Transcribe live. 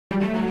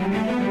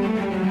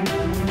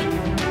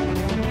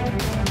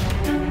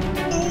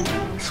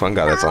this one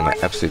guy that's on an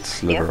absolute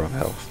sliver of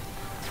health.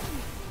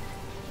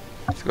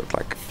 He's got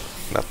like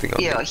nothing on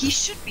him. Yeah, he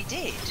should be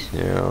dead.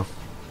 Yeah.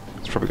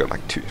 He's probably got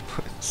like 2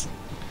 points.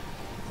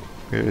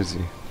 Where is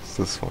he? It's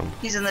this one.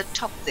 He's in the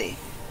top there.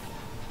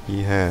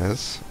 He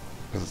has...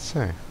 Does it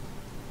say?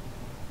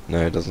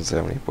 No, it doesn't say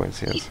how many points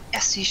he has.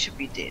 Yes, he should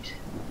be dead.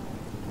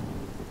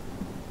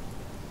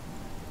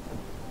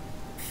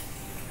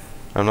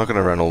 I'm not going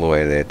to run all the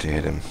way there to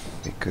hit him,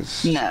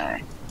 because No.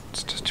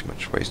 it's just too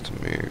much wasted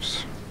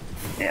moves.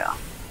 Yeah.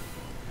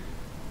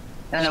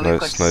 And then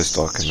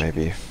Snowstar can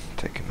maybe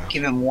take him out.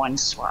 give him one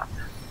swap.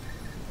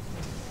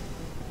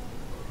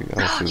 Who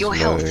else is Your low?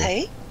 health,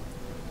 hey?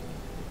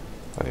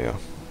 Oh yeah.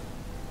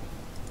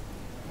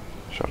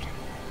 Shot.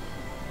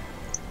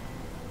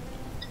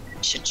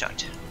 Shit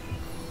shot.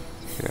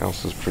 Who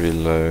else is pretty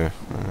low?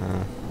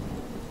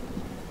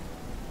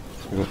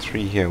 We got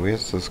 3 here.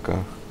 Where's this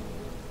guy?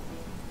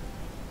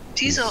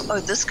 These are,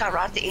 this guy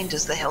right at the end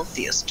is the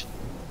healthiest.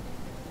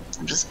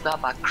 I'm just glad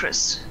about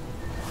Chris.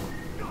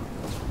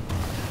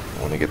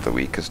 I want to get the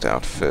weakest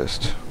out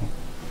first.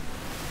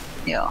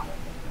 Yeah.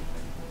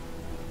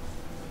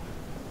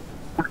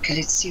 Okay,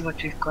 let's see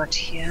what we've got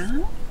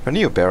here. If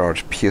only your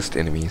barrage pierced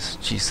enemies.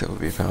 Jeez, that would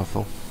be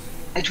powerful.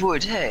 It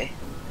would, hey?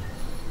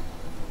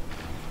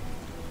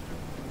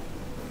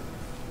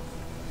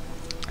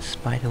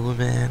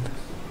 Spider-Woman.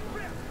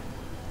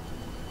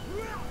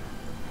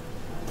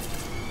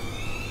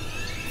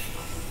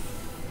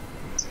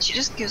 She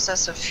just gives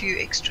us a few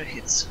extra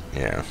hits.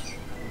 Yeah.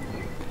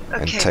 Okay,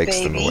 And takes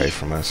baby. them away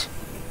from us.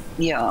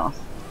 Yeah.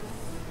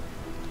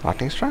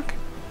 Lightning strike?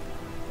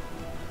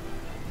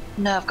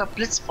 No, I've got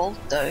Blitz Bolt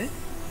though.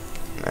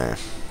 Nah.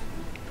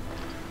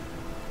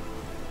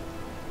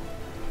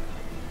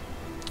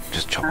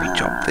 Just choppy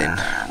chop then.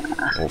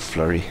 Or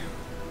flurry.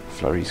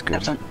 Flurry's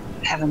good.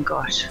 Haven't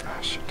got.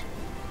 Ah, shit.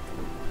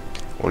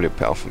 All your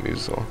powerful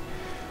moves are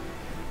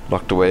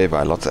locked away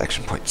by lots of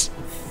action points.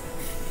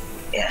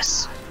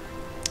 Yes.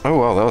 Oh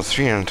well, that was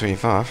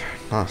 325.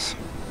 Nice.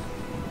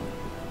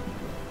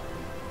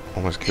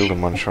 Almost killed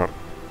him one shot.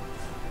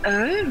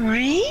 Oh,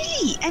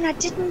 really? And I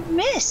didn't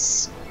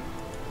miss.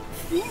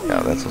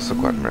 Yeah, that's also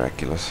quite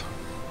miraculous.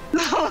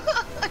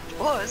 It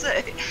was,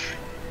 eh?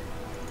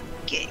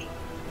 Okay.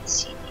 Let's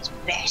see these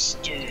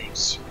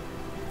bastards.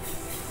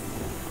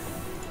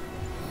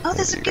 Oh,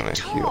 there's a Maybe you're gonna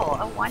guitar, heal.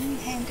 a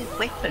one-handed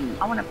weapon.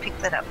 I want to pick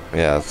that up.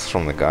 Yeah, it's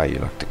from the guy you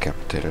like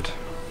decapitated.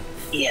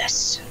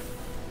 Yes.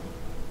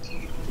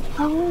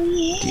 Oh,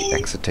 yeah.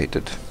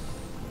 De-excitated.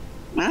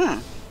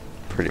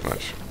 Pretty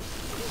much.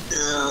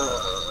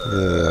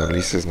 Ugh. At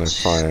least there's no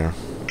fire.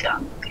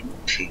 Gunk and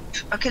poop.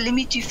 Okay, let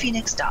me do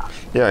Phoenix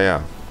Dive. Yeah,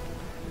 yeah.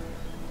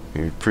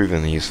 We've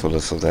proven the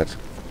usefulness of that.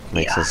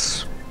 Makes Yeah.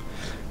 us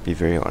be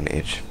very on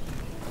edge.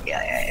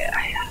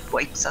 Yeah.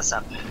 Wakes us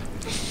up.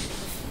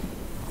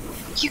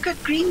 You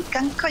got green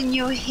gunk on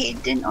your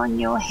head and on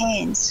your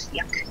hands.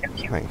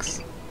 Yuck.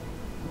 Thanks.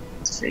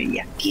 So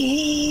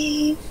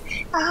yucky.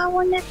 I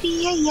wanna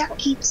be a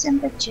yucky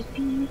simba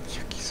chippy.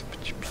 Yucky super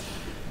chippy.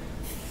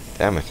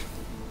 Damn it.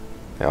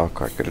 They are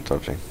quite good at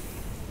dodging.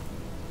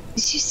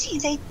 As you see,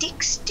 they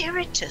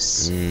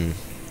dexterous.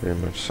 Very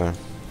much so.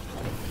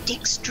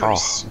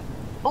 Dexterous.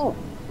 Oh.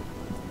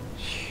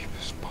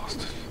 Jeepers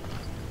bastard.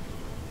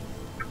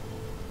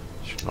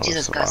 Should not See, have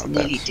this guy's survived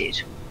nearly that.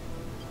 dead.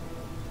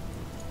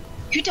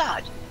 Who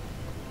died?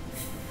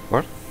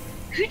 What?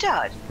 Who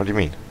died? What do you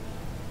mean?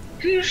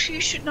 Who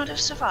should not have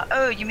survived?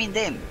 Oh, you mean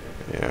them?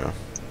 Yeah.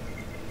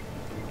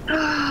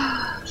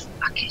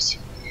 Fuck it.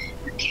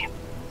 Okay.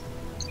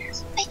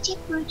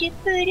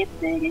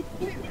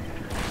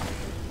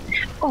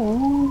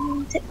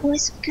 Oh, that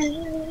was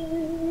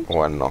good.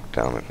 One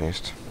knockdown at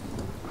least.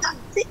 Up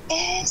the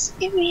ass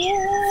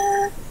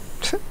area.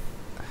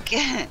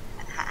 Okay,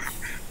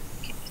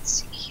 let's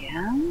see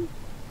here.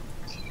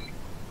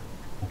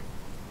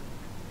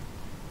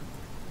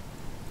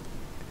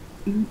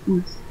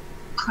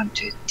 Can't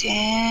do a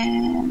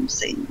damn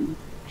thing.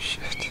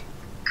 Shit.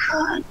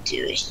 Can't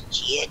do a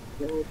shit.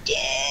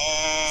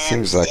 Damn.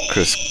 Seems like thing.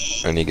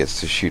 Chris only gets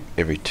to shoot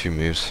every 2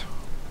 moves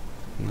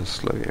in the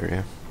slow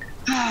area.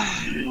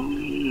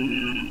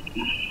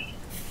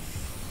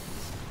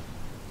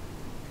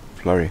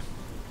 Flurry.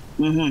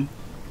 Maybe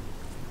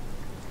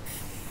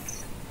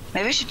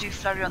we should do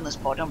flurry on this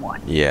bottom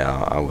one.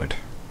 Yeah, I would.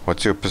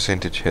 What's your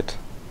percentage hit?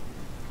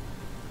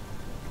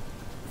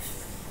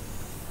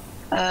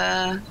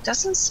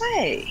 Doesn't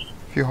say.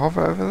 If you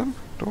hover over them,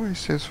 it always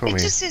says for It me.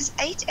 just says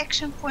 8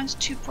 action points,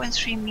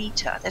 2.3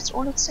 meter. That's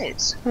all it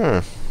says.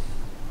 And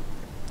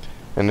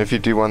if you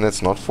do one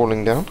that's not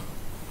falling down?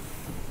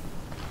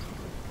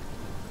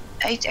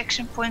 8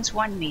 action points,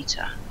 1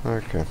 meter.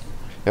 Okay.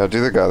 Yeah,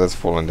 do the guy that's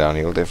fallen down,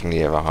 he'll definitely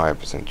have a higher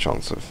 %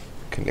 chance of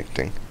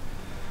connecting.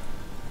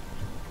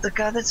 The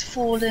guy that's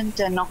fallen,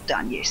 knocked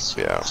down, yes.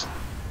 Yeah.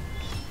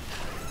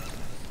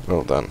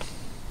 Well done.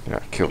 Yeah,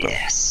 killed him.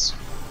 Yes.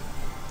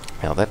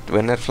 Yeah,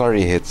 when that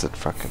flurry hits, it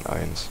fucking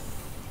owns.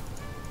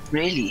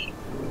 Really?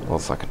 Well,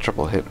 it's like a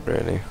triple hit,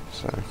 really.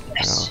 So,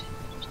 Yes.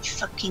 It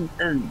fucking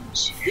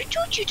owns. Who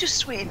taught you to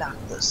swear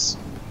like this?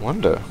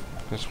 Wonder.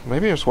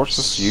 Maybe just watch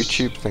this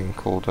YouTube thing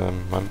called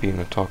Mumbee and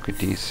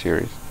OtakuD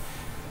series.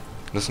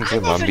 Listen to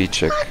the Mumbee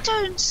chick.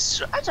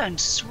 I don't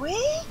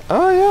swear.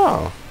 Oh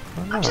yeah.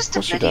 Oh, no, I'm just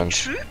a bloody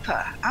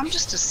trooper. I'm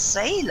just a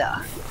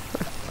sailor.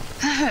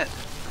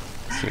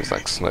 Seems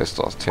like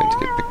snowstars tend to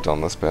get picked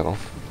on this battle.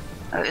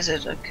 Oh, is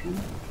it? Okay.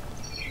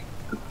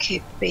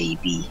 Okay,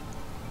 baby.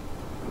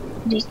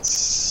 Let's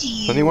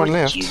see. Only one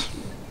left.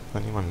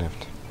 Only one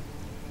left.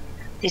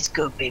 Let's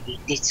go, baby.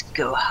 Let's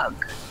go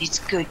hug. Let's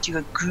go do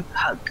a group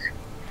hug.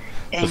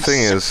 And the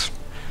thing is,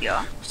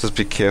 yeah. Just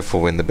be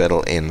careful when the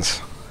battle ends.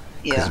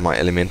 Because my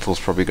elemental's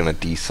probably going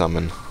to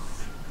desummon.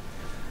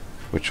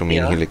 Which will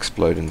mean he'll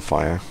explode in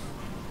fire.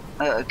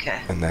 Oh,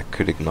 okay. And that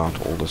could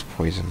ignite all this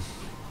poison.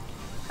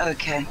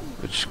 Okay.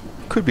 Which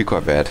could be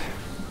quite bad.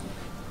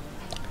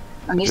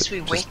 Unless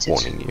we wet it. Just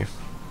warning you.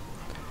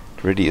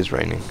 It really is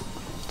raining.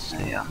 It's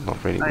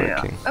not really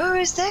working. Yeah. Oh,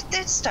 is that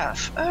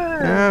stuff? Oh.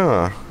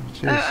 Yeah.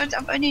 Oh,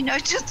 I've only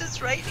noticed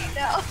it's raining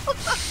now.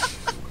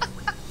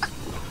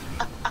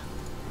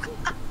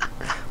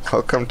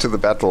 Welcome to the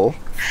battle.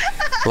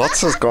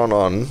 Lots has gone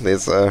on.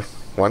 There's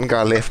one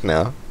guy left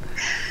now.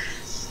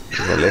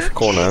 In the left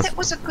corner. That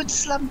was a good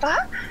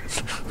slumber.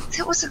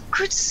 That was a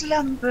good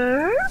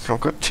slumber.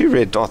 I've got 2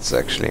 red dots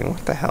actually.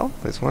 What the hell?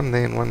 There's one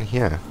there and one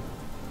here.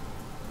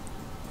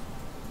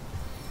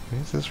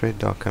 Where's this red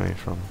dot coming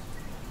from?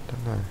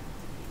 Don't know.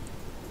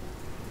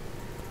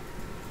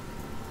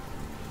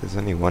 There's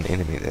only one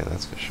enemy there,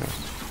 that's for sure.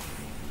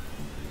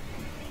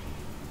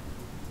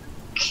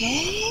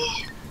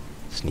 Okay.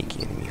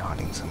 Sneaky enemy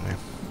hiding somewhere.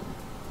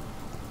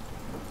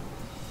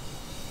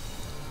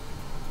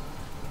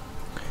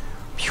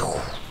 Phew.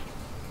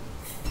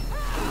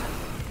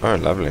 Oh,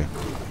 lovely.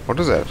 What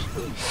is that?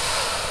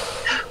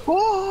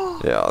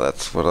 Oh. Yeah,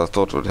 that's what I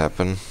thought would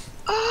happen.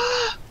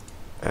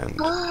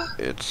 And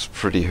it's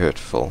pretty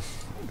hurtful.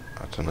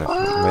 I don't know if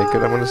I can make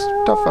it. I'm gonna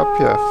stuff up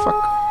here.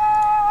 Fuck.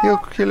 Heal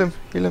him.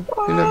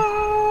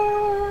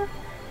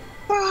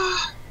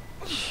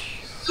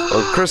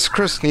 Oh,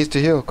 Chris needs to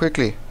heal.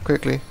 Quickly.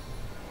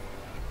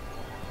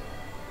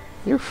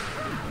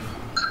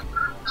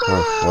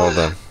 Oh, well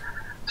done.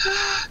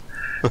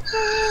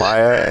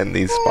 Fire and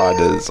these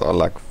spiders are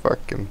like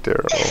fucking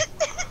terrible.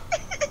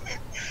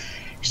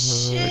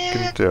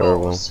 Fucking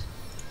terrible.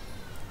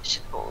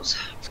 Shitballs.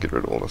 Let's get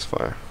rid of all this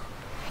fire.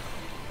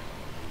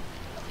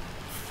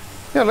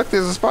 Yeah, look,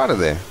 there's a spider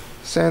there.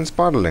 Sand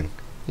spiderling.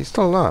 He's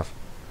still alive.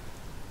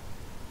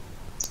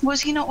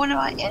 Was he not one of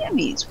our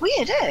enemies?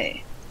 Weird,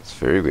 eh? It's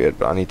very weird,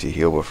 but I need to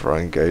heal before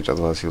I engage,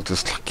 otherwise he'll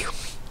just like kill me.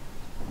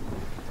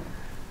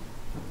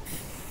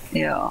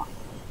 Yeah.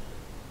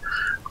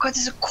 God,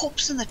 there's a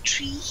corpse in the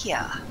tree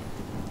here.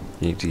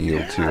 You need to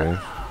heal too,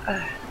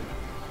 eh?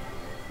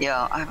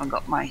 Yeah, I haven't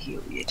got my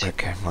heal yet.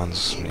 Okay,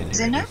 mine's nearly Is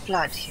there ready. no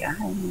blood here?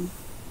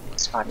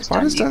 Spiders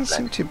don't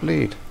seem to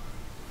bleed.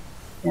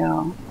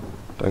 Yeah.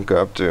 Don't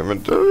go up to him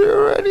until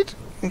you're ready to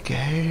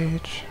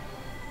engage.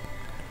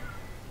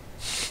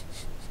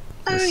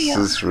 This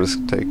is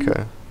risk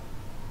taker.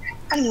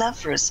 I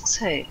love risks,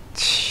 hey?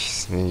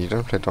 Jeez, man, you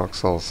don't play Dark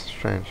Souls.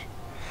 Strange.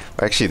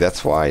 Well, actually,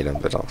 that's why I don't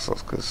play Dark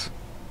Souls, because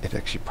it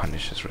actually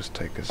punishes risk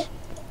takers.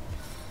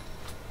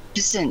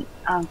 Listen,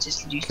 I'm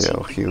just looting. Okay,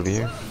 I'll heal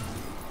you.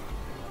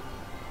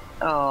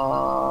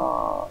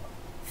 Oh.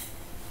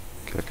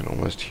 Okay, I can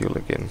almost heal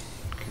again.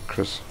 Okay,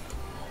 Chris.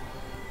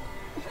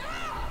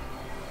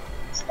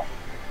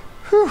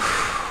 Whew.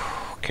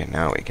 Okay,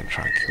 now we can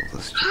try and kill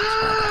this stupid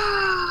spider.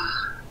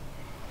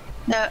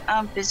 No,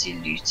 I'm busy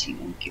looting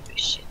and give a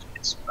shit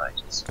about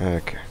spiders.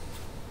 Okay.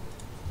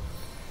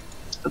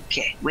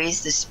 Okay,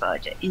 where's the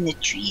spider? In the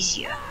trees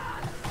here.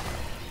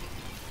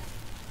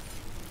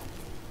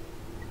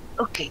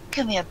 Okay,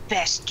 come here,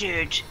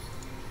 bastard.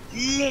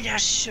 Let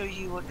us show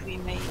you what we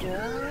made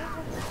of.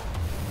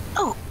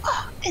 Oh,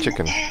 in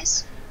chicken. the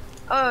ass.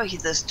 Oh,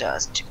 this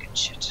does chicken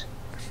shit.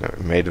 No,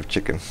 made of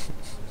chicken.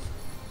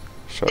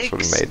 Show us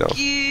what it's made of.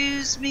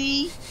 Excuse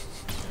me.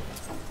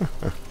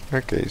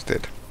 Okay, he's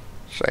dead.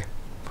 Shay.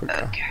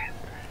 Okay.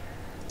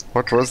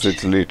 What was it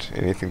to loot?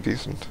 Anything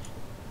decent?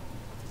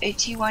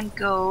 81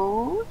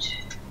 gold.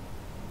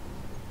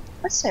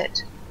 What's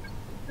it?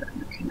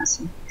 Okay,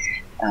 nothing.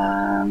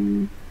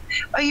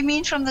 Oh, you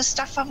mean from the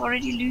stuff I've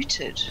already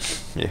looted?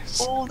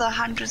 Yes. All the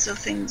hundreds of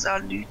things are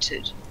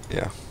looted.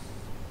 Yeah.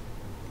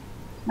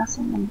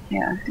 Nothing in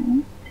here.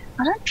 Hmm?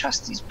 I don't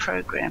trust these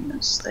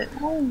programmers. They're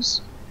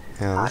always...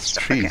 Yeah, this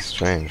tree's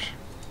strange.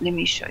 Let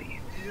me show you.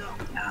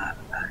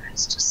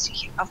 Let's just see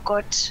here. I've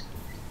got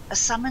a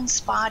Summon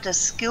Spider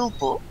skill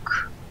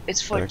book.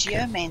 It's for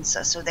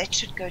Geomancer, so that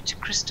should go to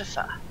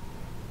Christopher.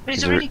 But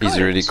he's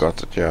already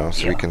got it, yeah,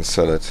 so we can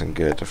sell it and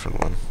get a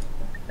different one.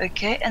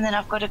 Okay, and then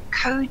I've got a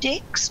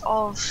Codex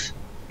of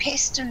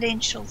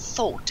Pestilential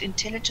Thought,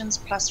 Intelligence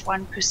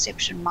 +1,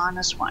 Perception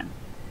 -1.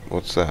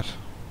 What's that?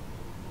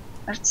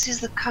 It says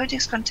the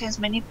Codex contains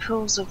many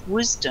pearls of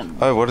wisdom.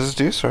 Oh, what does it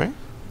do, sorry?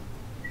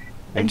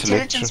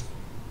 Intelligence.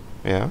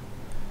 Yeah.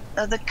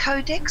 The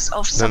Codex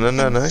of something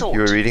No. thought.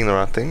 You were reading the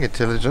right thing.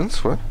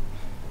 Intelligence, what?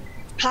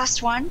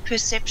 +1,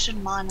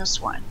 perception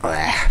 -1.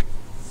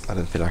 I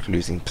don't feel like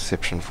losing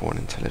perception for an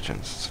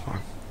intelligence. It's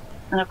fine.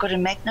 And I've got a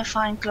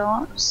magnifying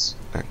glass.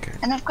 Okay.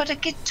 And I've got a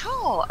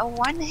guitar, a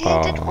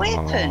one-handed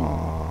weapon.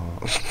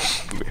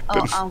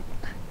 Oh,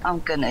 I'm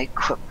gonna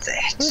equip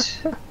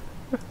that.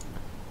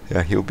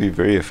 Yeah, he'll be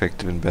very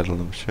effective in battle,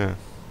 I'm sure.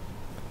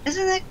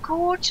 Isn't that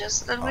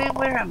gorgeous?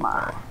 Where am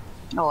I?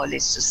 Oh,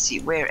 let's just see.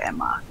 Where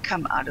am I?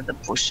 Come out of the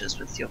bushes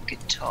with your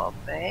guitar,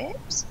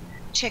 babes.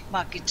 Check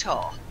my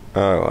guitar.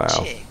 Oh, wow.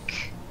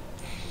 Check.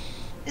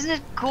 Isn't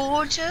it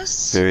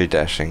gorgeous? Very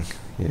dashing,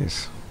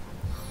 yes.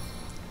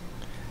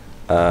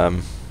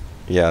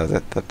 Yeah,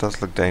 that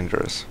does look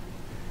dangerous.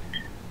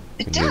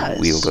 It when does.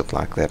 You wield it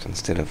like that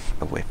instead of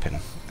a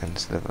weapon,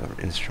 instead of an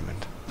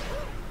instrument.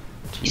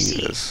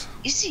 Jesus.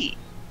 You see,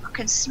 I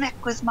can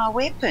smack with my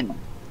weapon.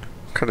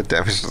 What kind of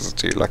damage does it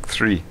do? Like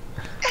 3?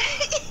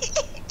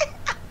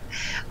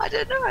 I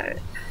don't know.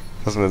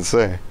 Doesn't it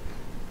say?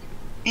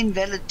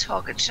 Invalid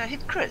target. Should I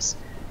hit Chris?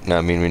 No,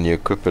 I mean when you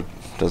equip it,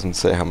 doesn't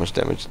say how much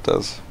damage it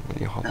does when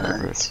you hop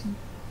over it.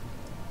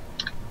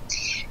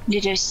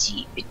 Let us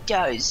see. It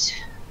does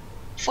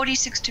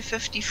 46 to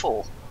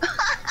 54.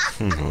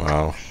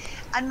 Wow.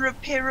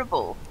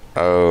 Unrepairable.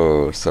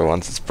 Oh, so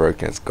once it's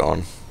broken, it's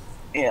gone.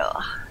 Yeah.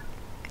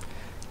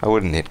 I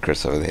wouldn't hit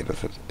Chris over the head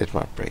with it. It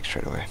might break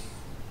straight away.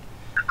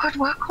 God,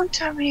 why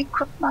can't I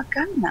re-equip my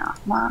gun now,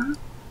 Ma?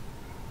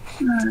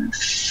 Oh,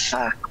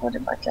 fuck, what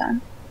have I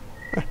done?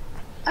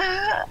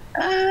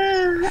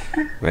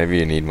 Maybe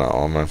you need my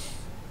armor.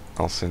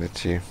 I'll send it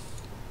to you.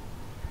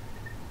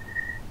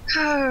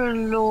 Oh,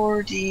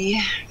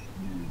 lordy.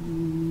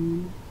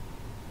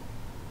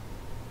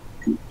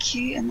 Thank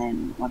you. And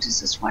then, what is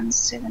this,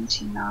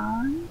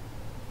 179?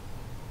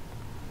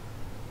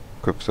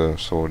 Equip the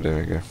sword, there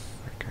we go.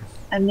 Okay.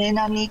 And then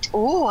I need,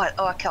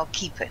 okay, I'll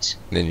keep it.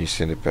 Then you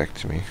send it back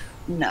to me.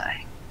 No.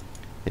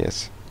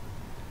 Yes.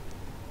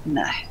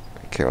 No.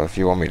 Okay, well if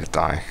you want me to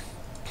die.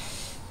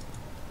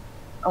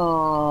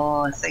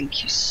 Oh,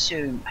 thank you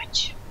so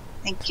much.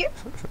 Thank you.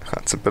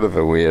 That's a bit of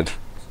a weird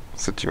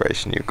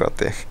situation you got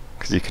there.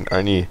 Because you can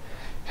only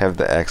have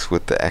the axe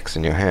with the axe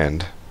in your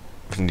hand.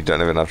 And you don't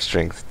have enough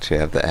strength to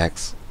have the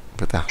axe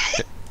without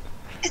it.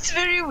 It's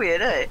very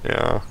weird, eh?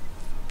 Yeah.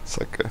 It's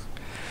like a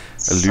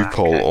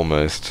loophole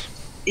almost.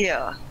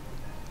 Yeah.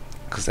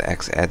 Because the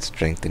axe adds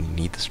strength and you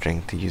need the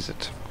strength to use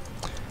it.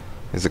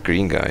 There's a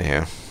green guy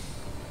here.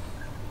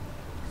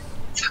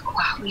 Fuck,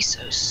 why are we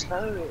so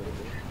slow?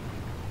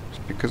 It's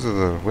because of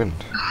the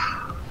wind.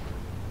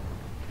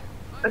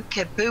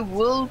 Okay,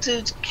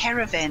 bewildered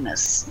caravanners.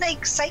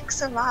 Snake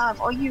sakes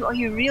alive. Are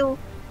you real?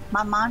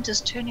 My mind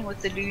is turning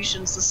with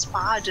illusions, the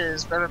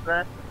spiders, blah blah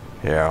blah.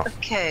 Yeah.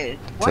 Okay,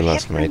 what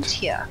happened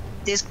here?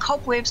 There's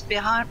cobwebs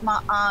behind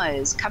my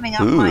eyes, coming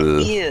up my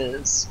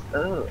ears.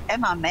 Oh,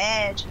 am I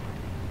mad?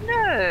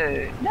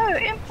 No,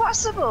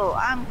 impossible.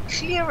 I'm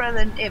clearer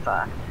than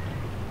ever.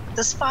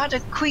 The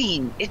spider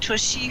queen, it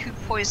was she who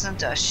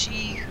poisoned us,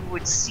 she who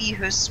would see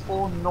her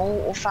spawn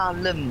gnaw off our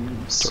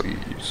limbs.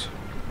 Please.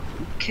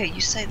 Okay,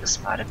 you say the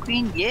spider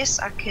queen? Yes,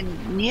 I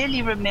can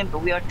nearly remember.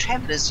 We are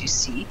travelers, you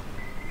see,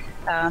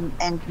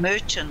 and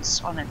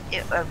merchants on an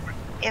ever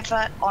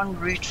en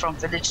route from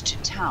village to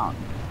town.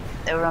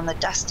 They were on the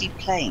dusty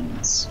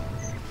plains.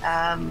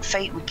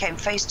 We came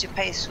face to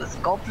face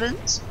with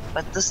goblins,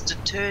 but this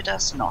deterred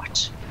us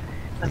not.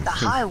 But the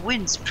high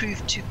winds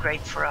proved too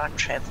great for our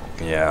travel.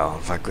 Yeah,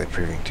 in fact they're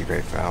proving too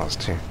great for ours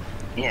too.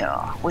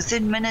 Yeah,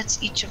 within minutes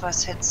each of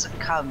us had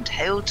succumbed.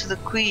 Hail to the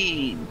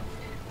Queen!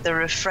 The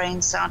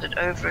refrain sounded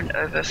over and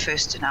over,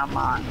 first in our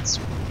minds.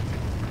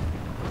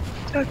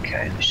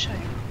 Okay, I'll show you.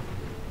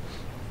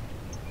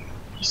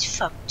 He's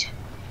fucked.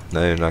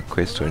 No, like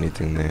quest or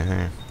anything there,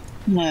 huh?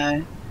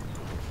 No.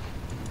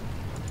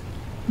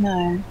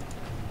 No.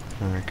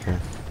 Okay.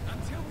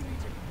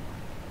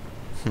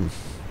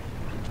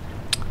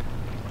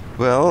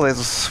 Well,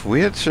 there's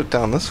weird shit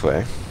down this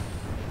way.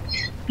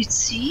 You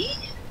see?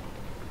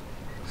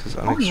 This is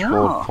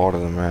unexplored part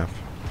of the map.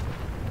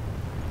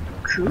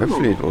 Cool.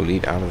 Hopefully it will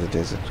lead out of the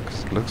desert,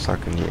 because it looks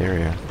like a new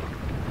area.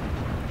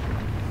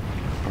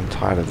 I'm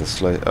tired of the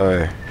slow...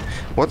 Oh.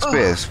 What's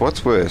best?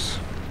 What's worse?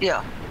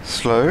 Yeah.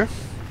 Slow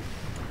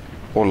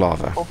or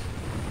lava?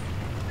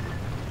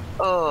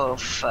 Oh,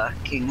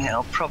 fucking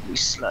hell. Probably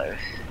slow.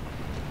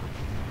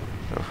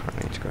 Oh,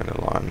 I need to go in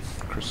a line.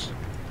 Chris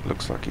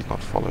looks like he's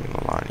not following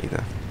the line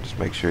either. Just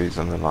make sure he's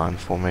on the line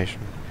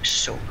formation.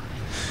 Sure.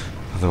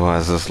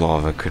 Otherwise this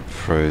lava could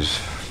prove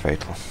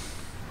fatal.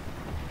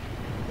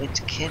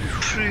 It can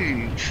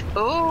prove.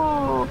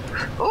 Oh!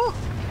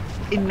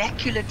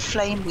 Immaculate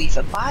Flame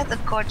Weaver. By the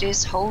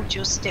goddess, hold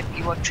your step.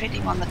 You are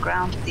treading on the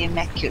ground of the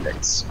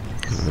Immaculates.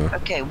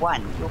 Okay,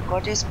 1. Your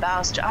goddess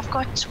bows to... I've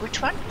got...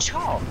 Which one?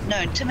 Charm. No,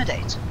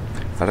 Intimidate.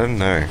 I don't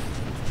know.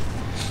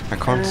 I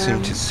can't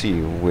seem to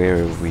see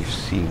where we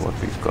see what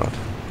we've got.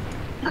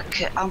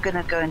 Okay, I'm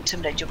gonna go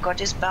Intimidate. Your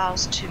goddess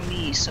bows to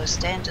me, so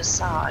stand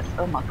aside.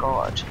 Oh my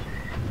god.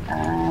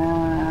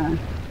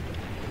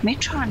 Let me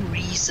try and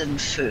reason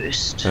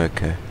first.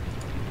 Okay.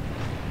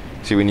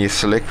 See, when you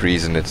select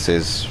reason, it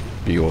says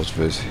Yours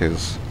versus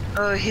his.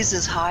 Oh, his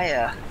is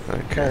higher.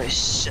 Okay. Oh,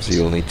 shit. So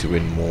you'll need to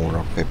win more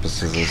rock, paper,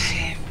 scissors.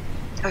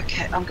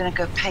 Okay, I'm gonna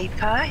go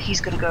paper.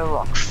 He's gonna go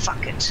rock.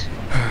 Fuck it.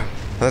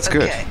 That's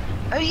good.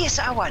 Oh, yes,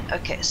 I won.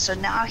 Okay, so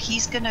now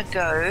he's gonna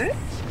go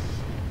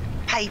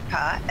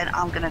paper and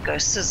I'm gonna go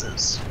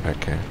scissors.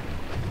 Okay.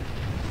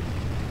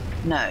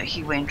 No,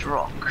 he went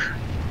rock.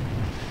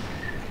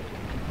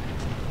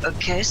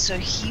 Okay, so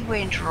he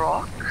went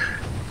rock.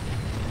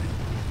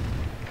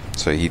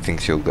 So he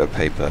thinks you'll go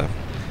paper.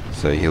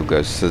 So he'll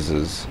go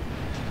scissors.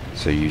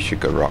 So you should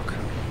go rock.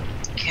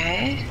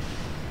 Okay.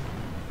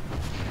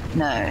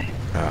 No.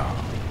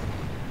 Oh.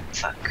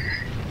 Fuck.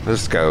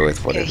 Let's go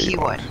with whatever he you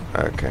want.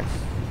 won. Okay.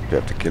 You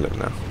have to kill him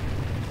now.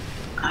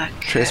 Okay.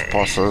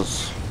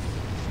 Trespassers.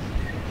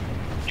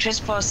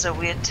 Trespasser,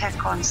 we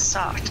attack on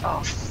sight.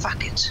 Oh,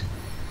 fuck it.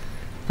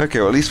 Okay,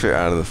 well at least we're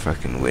out of the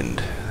fucking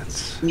wind.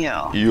 That's...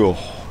 Yeah. You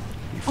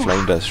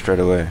flamed us straight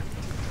away.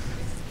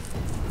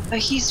 Oh,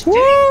 he's very...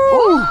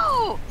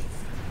 Whoa!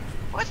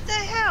 What the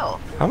hell?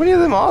 How many of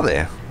them are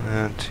there?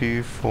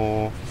 2,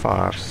 4,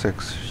 5,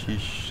 6.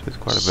 Sheesh, there's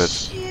quite a bit.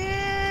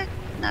 Shit.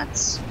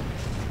 Nuts.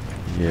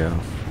 Yeah,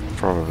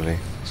 probably.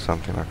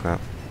 Something like that.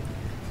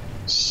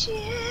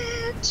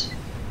 Shit.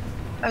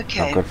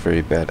 Okay. I've got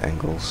very bad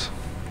angles.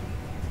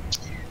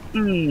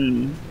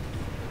 I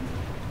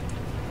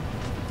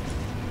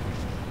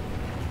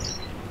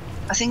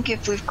think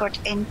if we've got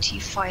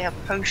anti-fire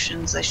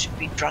potions, they should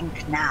be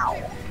drunk now.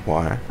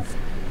 Why?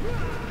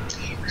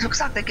 It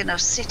looks like they're going to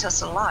set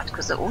us alight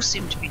because they all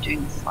seem to be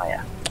doing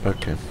fire.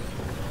 Okay.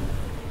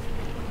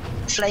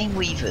 Flame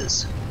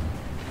weavers.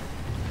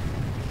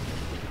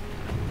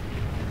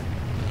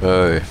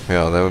 Oh,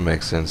 yeah, that would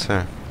make sense,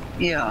 huh?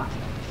 Yeah.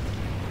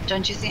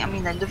 Don't you think? I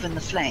mean, they live in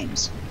the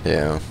flames.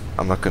 Yeah,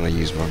 I'm not going to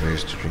use my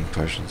moves to drink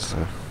potions,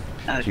 so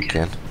Okay. you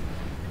can.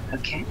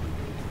 Okay.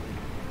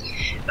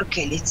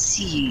 Okay, let's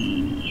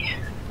see.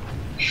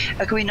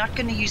 Okay, we're not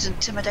going to use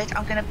Intimidate.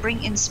 I'm going to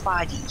bring in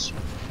Spidey.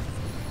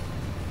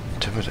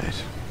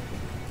 Intimidate.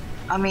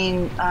 I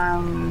mean,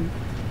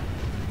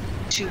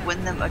 to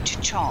win them or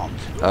to charm.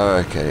 Oh,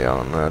 okay,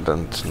 yeah, no, I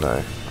don't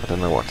know. I don't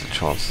know what the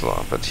chances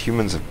are, but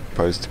humans are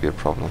supposed to be a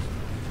problem.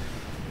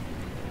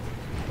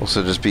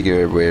 Also, just be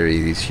very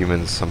wary, these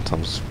humans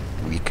sometimes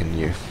weaken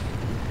you.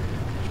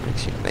 Which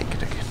makes you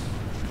naked again.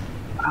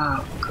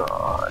 Oh,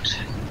 God.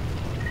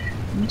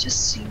 Let me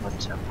just see what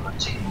I've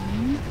got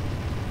here.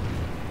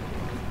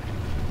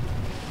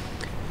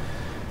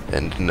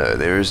 And no,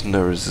 there is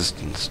no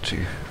resistance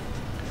to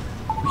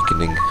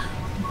weakening.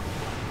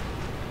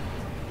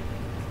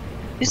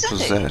 Is What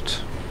was it? that?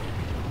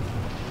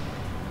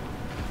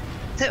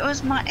 That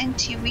was my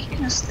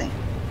anti-weakness thing.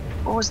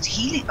 Or was it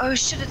healing? Oh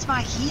shit, it's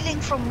my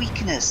healing from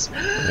weakness.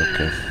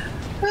 Okay.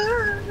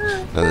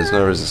 No, there's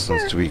no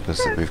resistance to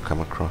weakness that we've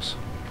come across.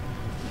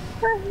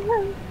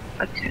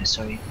 Okay,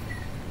 sorry.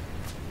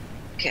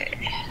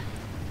 Okay.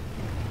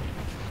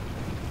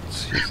 Let's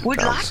see if it Would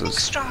bounces. lightning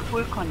strike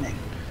work on them?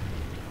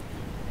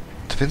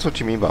 Depends what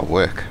you mean by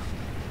work.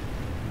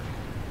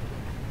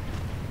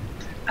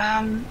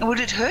 Would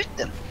it hurt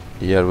them?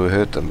 Yeah, it will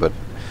hurt them, but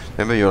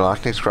remember your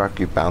lightning strike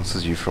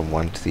bounces you from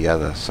one to the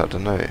other, so I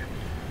don't know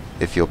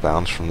if you'll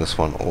bounce from this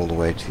one all the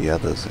way to the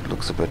others. It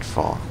looks a bit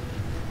far.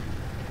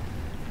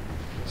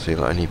 So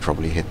you'll only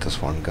probably hit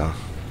this one guy.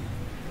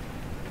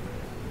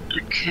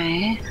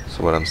 Okay.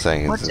 So what I'm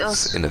saying What is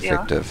else? it's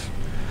ineffective.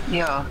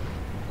 Yeah.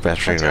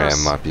 Battering What ram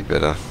else? might be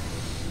better.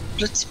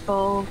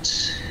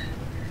 Blitzbolt.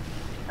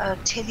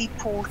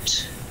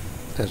 Teleport.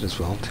 That as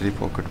well,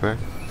 teleport could work.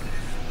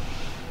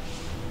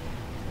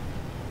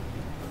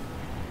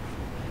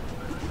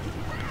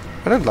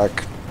 I don't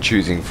like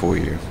choosing for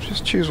you.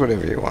 Just choose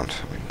whatever you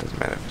want. I mean, it doesn't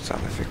matter if it's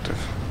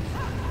ineffective.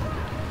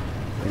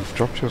 You've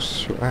dropped your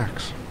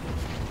axe.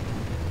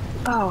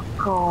 Oh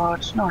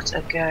God, not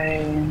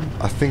again.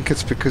 I think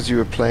it's because you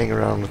were playing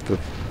around with the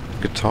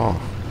guitar.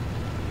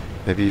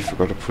 Maybe you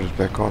forgot to put it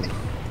back on.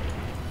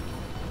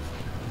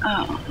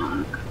 Oh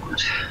my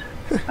God.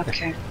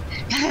 Okay.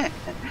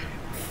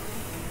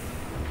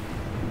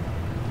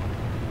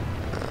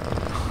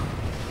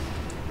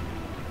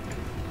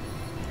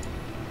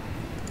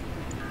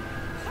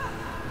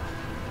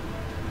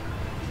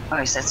 Oh,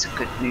 yes, that's a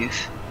good move.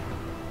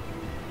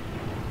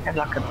 Have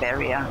like a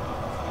barrier.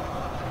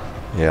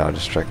 Yeah, I'll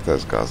distract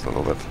those guys a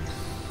little bit.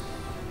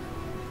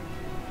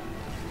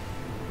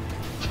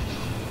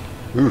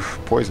 Oof,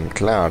 Poison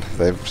Cloud.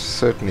 They've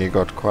certainly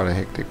got quite a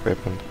hectic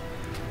weapon.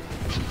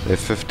 They're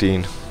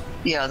 15.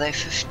 Yeah, they're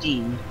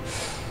 15.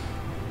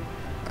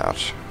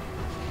 Ouch.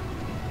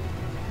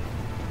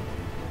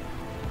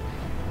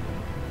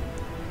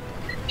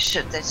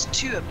 Shit, that's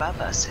 2 above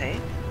us, hey?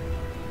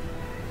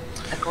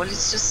 Okay, well,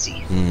 let's just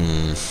see.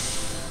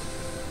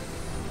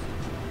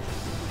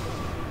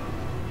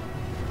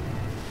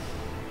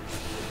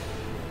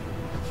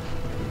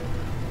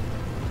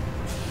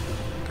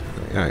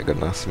 Yeah, I got a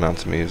nice amount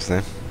of moves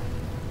there.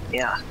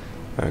 Yeah.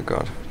 Oh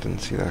god, didn't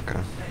see that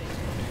guy.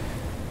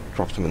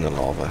 Dropped him in the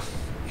lava.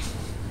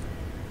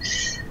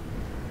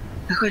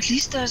 Okay, at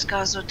least those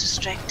guys are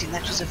distracting.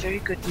 That was a very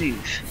good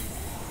move.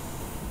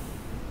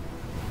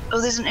 Oh,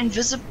 there's an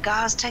invisible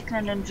guy's taken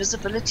an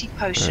invisibility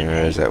potion.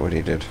 Is that what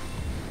he did?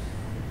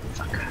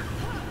 Fucker.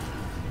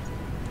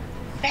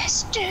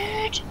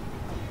 Bastard!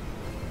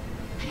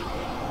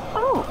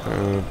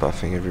 Oh,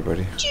 buffing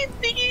everybody.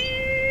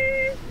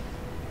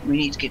 We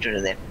need to get rid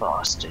of that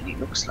bastard. He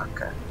looks like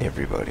a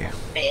Everybody.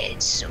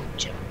 bad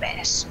soldier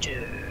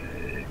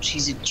bastard.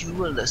 He's a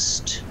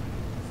duelist.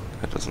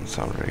 That doesn't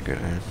sound very good,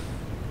 eh?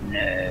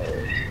 No.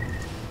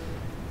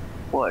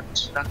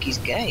 What? Like he's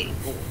gay?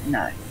 Or,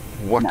 no.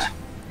 What? No.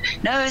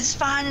 No, it's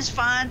fine, it's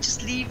fine.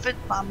 Just leave it.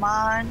 My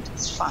mind.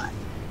 It's fine.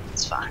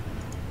 It's fine.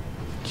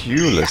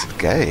 Duelist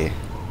gay?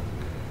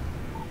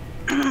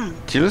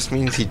 Duelist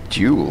means he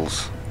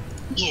duels.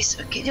 Yes,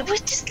 okay. Well,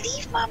 just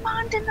leave my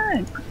mind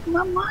alone.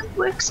 My mind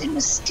works in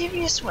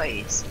mysterious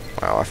ways.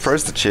 Wow, I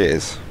froze the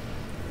chairs.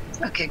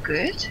 Okay,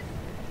 good.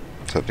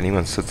 So if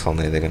anyone sits on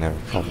there, they're gonna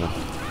have a problem.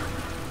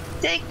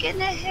 They're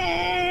gonna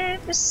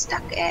have a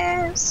stuck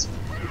ass.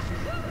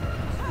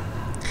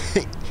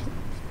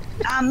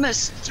 I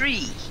missed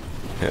 3.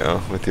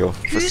 Yeah, with your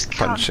Who's fist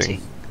punching.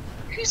 counting?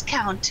 Who's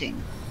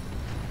counting?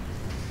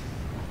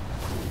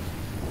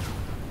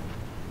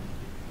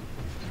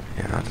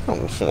 Yeah, I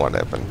don't know what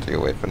happened to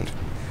your weapon.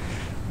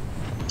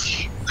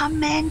 A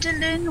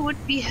mandolin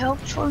would be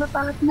helpful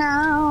about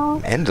now.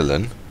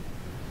 Mandolin?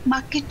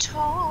 My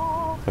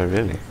guitar Oh,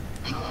 really?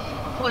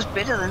 was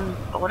better than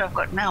what I've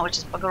got now, which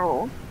is bugger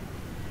all.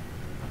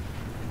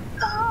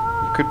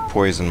 You could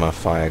poison my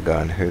fire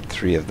guy and hurt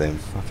 3 of them.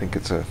 I think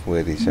it's a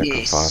worthy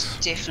sacrifice. Yes,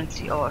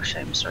 definitely. Oh,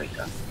 shame, sorry,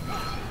 girl.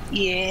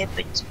 Yeah,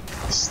 but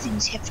these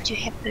things have to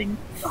happen.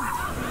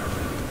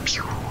 Oh.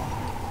 Pew.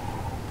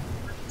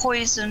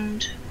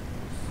 Poisoned.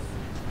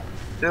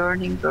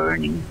 Burning,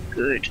 burning.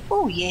 Good.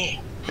 Oh, yeah.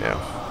 Yeah,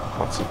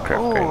 lots of crap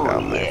going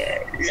down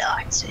there. Yeah,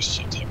 lots of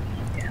shit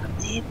happening down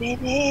there,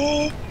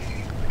 baby.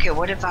 Okay,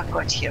 what have I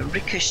got here?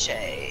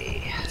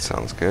 Ricochet.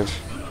 Sounds good.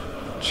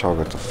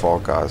 Target the 4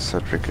 guys, so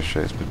it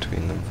ricochets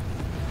between them.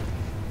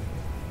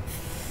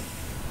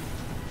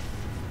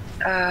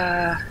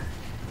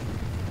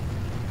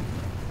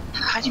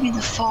 How do you mean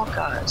the 4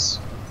 guys?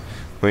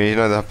 Well, you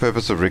know, the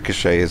purpose of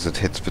ricochet is it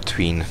hits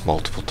between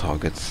multiple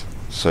targets.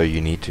 So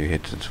you need to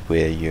hit it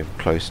where you're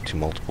close to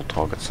multiple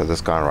targets. So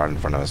this guy right in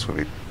front of us would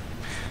be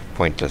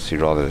pointless.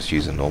 You'd rather just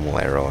use a normal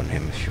arrow on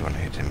him if you want to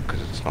hit him,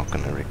 because it's not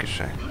going to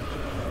ricochet.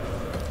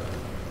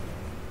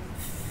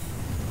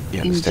 You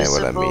understand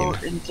what I mean?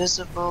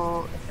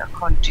 Invisible, I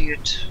can't do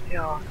it.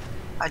 Yeah,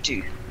 I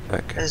do.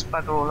 Okay. There's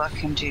bugger all I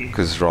can do.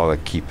 Because rather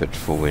keep it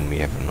for when we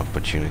have an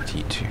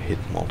opportunity to hit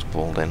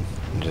multiple then.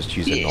 And just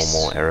use a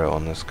normal arrow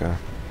on this guy.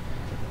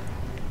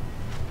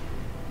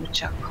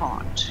 Which I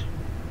can't.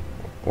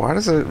 Why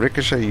does a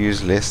ricochet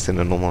use less than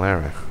a normal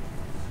arrow?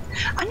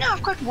 I know,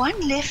 I've got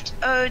 1 left.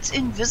 Oh, it's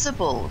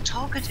invisible.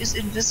 Target is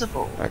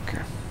invisible.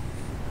 Okay.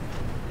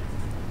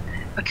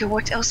 Okay,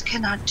 what else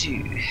can I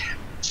do?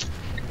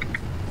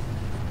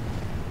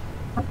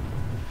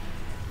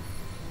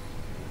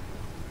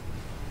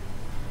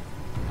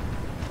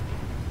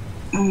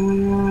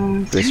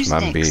 This who's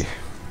Mumbee. next?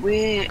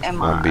 Where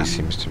am I? Mumbee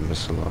seems to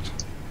miss a lot.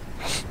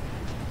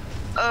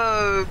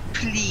 Oh,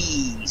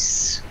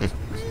 please.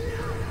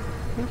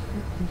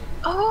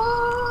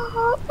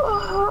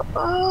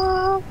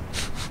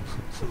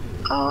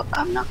 Oh,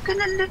 I'm not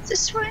gonna live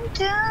this one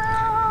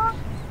down.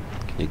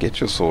 Can you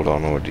get your sword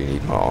on, or do you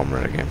need my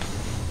armor again?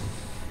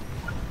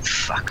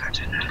 Fuck, I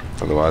don't know.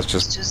 Otherwise,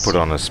 just put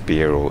on a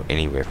spear or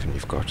any weapon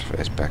you've got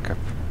as backup.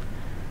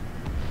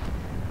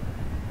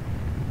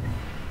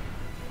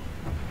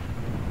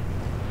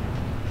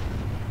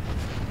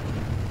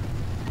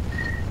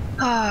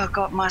 Oh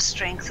god, my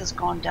strength has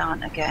gone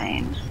down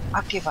again.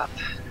 I give up.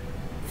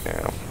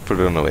 Yeah, put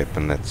it on a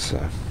weapon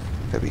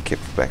that we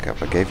kept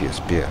backup. I gave you a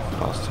spear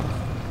last time.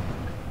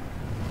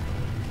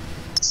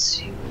 Let's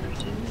see what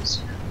it is.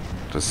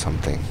 Just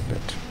something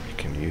that you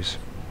can use.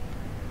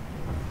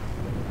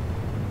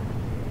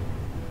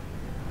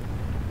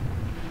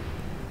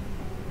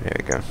 There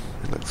we go.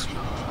 It looks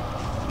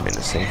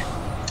menacing.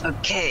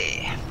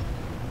 Okay.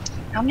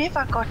 How many have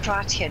I got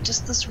right here?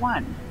 Just this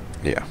one?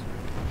 Yeah.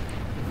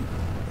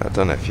 I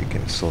don't know if you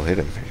can still hit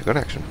him. If you've got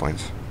action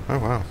points. Oh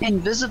wow.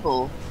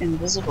 Invisible.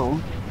 Invisible.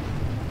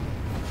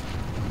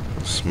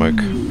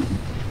 Smoke.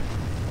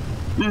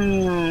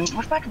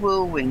 What about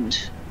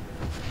whirlwind?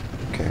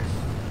 Okay.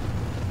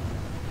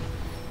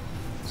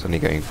 It's only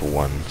going for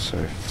 1, so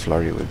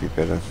flurry would be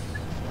better.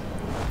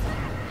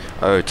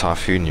 Oh,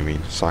 typhoon you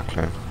mean?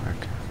 Cyclone.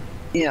 Okay.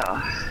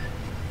 Yeah.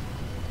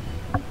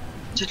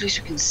 So at least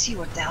we can see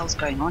what the hell's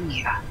going on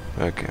here.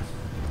 Okay.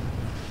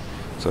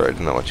 Sorry, I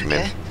didn't know what you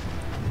meant.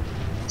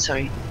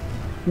 Sorry.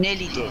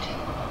 Nearly dead.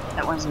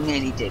 That one's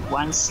nearly dead.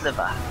 1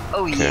 sliver.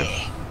 Oh Okay.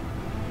 yeah.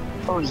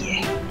 Oh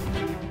yeah.